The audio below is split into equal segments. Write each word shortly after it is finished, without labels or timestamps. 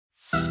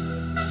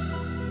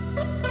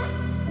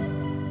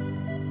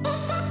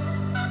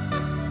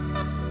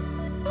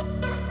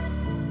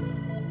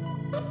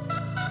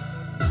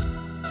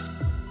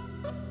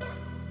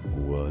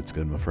What's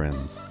good, my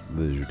friends?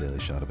 This is your daily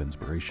shot of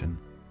inspiration.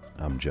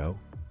 I'm Joe.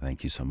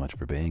 Thank you so much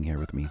for being here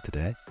with me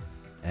today.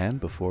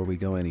 And before we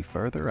go any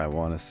further, I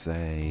want to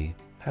say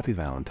Happy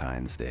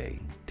Valentine's Day,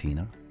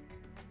 Tina.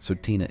 So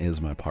Tina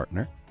is my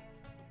partner,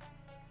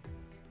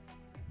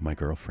 my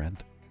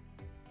girlfriend,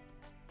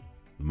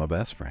 my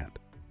best friend.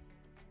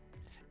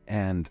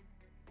 And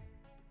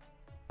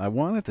I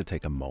wanted to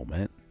take a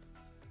moment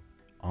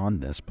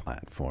on this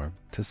platform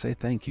to say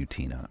thank you,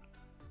 Tina,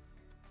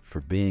 for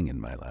being in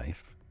my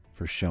life,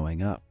 for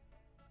showing up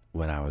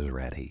when I was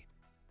ready.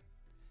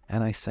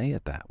 And I say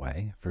it that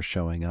way, for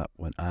showing up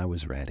when I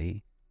was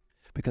ready,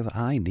 because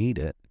I need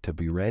it to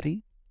be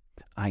ready.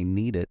 I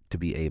need it to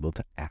be able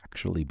to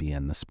actually be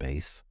in the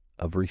space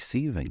of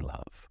receiving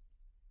love.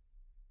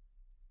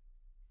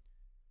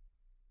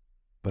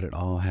 But it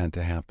all had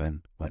to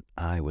happen when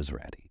I was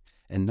ready.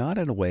 And not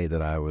in a way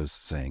that I was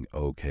saying,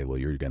 okay, well,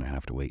 you're going to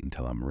have to wait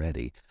until I'm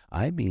ready.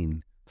 I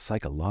mean,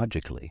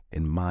 psychologically,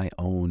 in my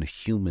own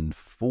human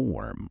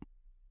form,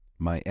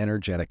 my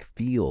energetic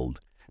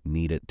field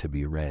needed to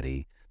be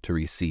ready to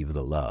receive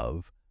the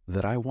love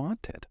that I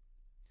wanted.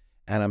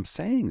 And I'm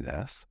saying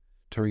this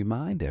to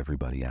remind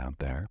everybody out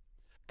there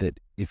that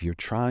if you're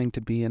trying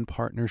to be in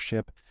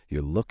partnership,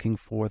 you're looking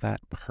for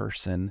that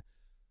person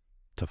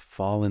to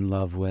fall in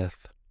love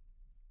with,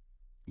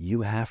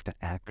 you have to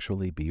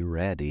actually be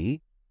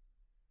ready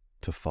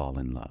to fall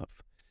in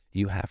love.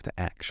 You have to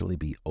actually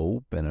be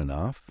open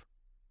enough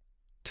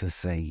to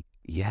say,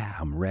 yeah,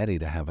 I'm ready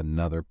to have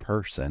another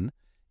person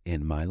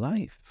in my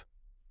life.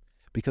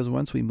 Because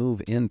once we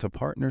move into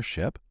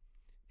partnership,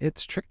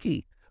 it's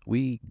tricky.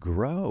 We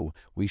grow,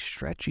 we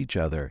stretch each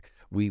other,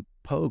 we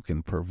poke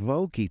and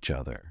provoke each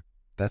other.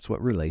 That's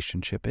what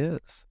relationship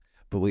is.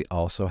 But we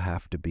also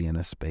have to be in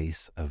a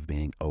space of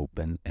being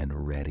open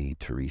and ready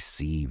to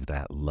receive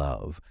that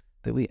love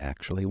that we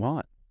actually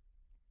want.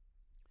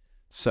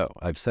 So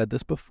I've said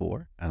this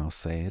before, and I'll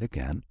say it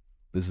again.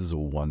 This is a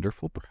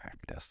wonderful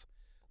practice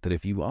that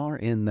if you are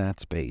in that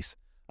space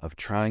of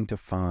trying to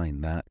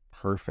find that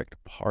perfect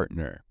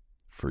partner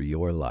for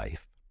your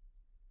life,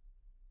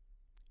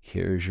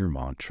 here's your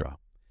mantra.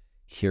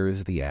 Here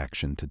is the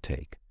action to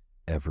take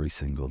every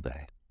single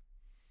day.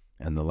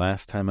 And the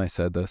last time I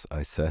said this,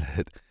 I said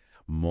it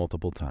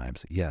multiple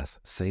times. Yes,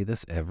 say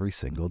this every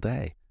single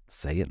day.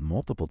 Say it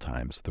multiple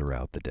times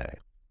throughout the day.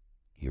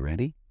 You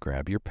ready?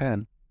 Grab your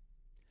pen.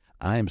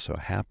 I am so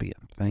happy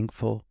and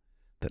thankful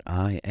that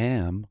I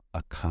am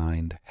a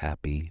kind,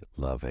 happy,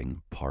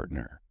 loving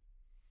partner.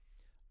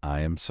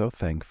 I am so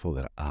thankful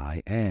that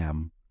I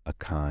am a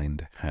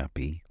kind,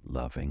 happy,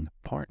 loving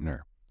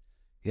partner.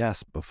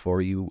 Yes,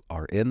 before you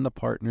are in the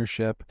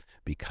partnership,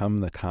 become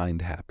the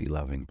kind, happy,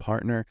 loving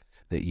partner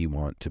that you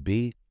want to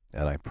be,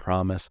 and I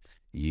promise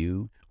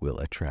you will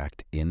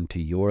attract into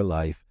your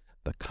life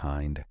the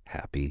kind,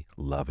 happy,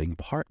 loving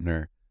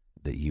partner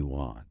that you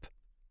want.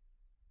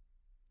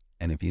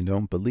 And if you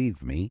don't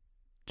believe me,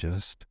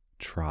 just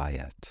try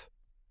it.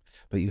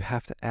 But you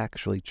have to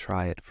actually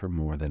try it for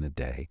more than a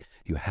day.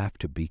 You have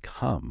to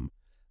become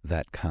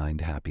that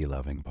kind, happy,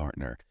 loving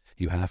partner.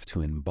 You have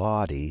to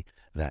embody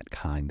that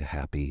kind,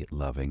 happy,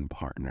 loving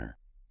partner.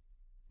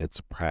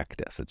 It's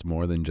practice. It's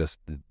more than just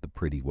the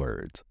pretty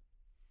words.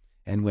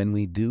 And when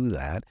we do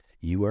that,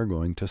 you are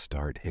going to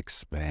start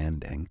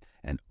expanding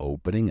and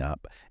opening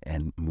up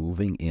and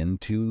moving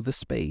into the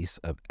space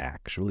of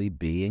actually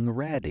being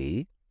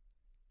ready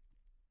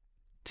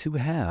to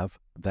have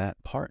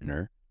that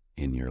partner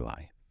in your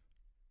life.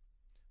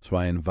 So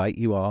I invite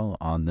you all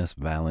on this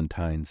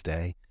Valentine's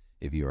Day,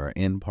 if you are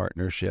in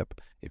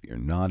partnership, if you're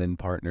not in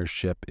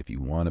partnership, if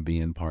you want to be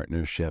in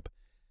partnership,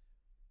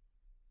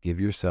 give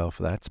yourself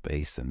that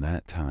space and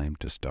that time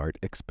to start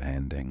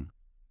expanding,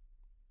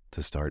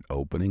 to start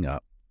opening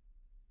up,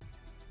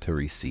 to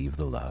receive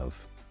the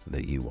love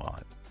that you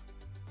want.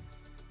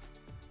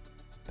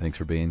 Thanks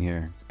for being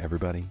here,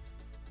 everybody.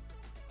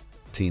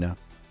 Tina,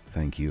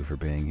 thank you for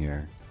being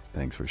here.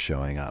 Thanks for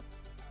showing up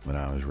when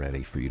I was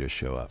ready for you to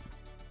show up.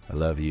 I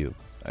love you.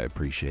 I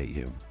appreciate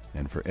you.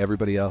 And for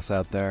everybody else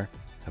out there,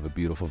 have a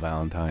beautiful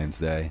Valentine's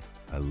Day.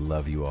 I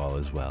love you all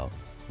as well.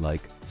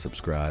 Like,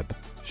 subscribe,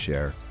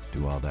 share,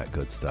 do all that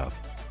good stuff.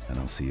 And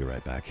I'll see you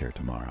right back here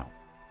tomorrow.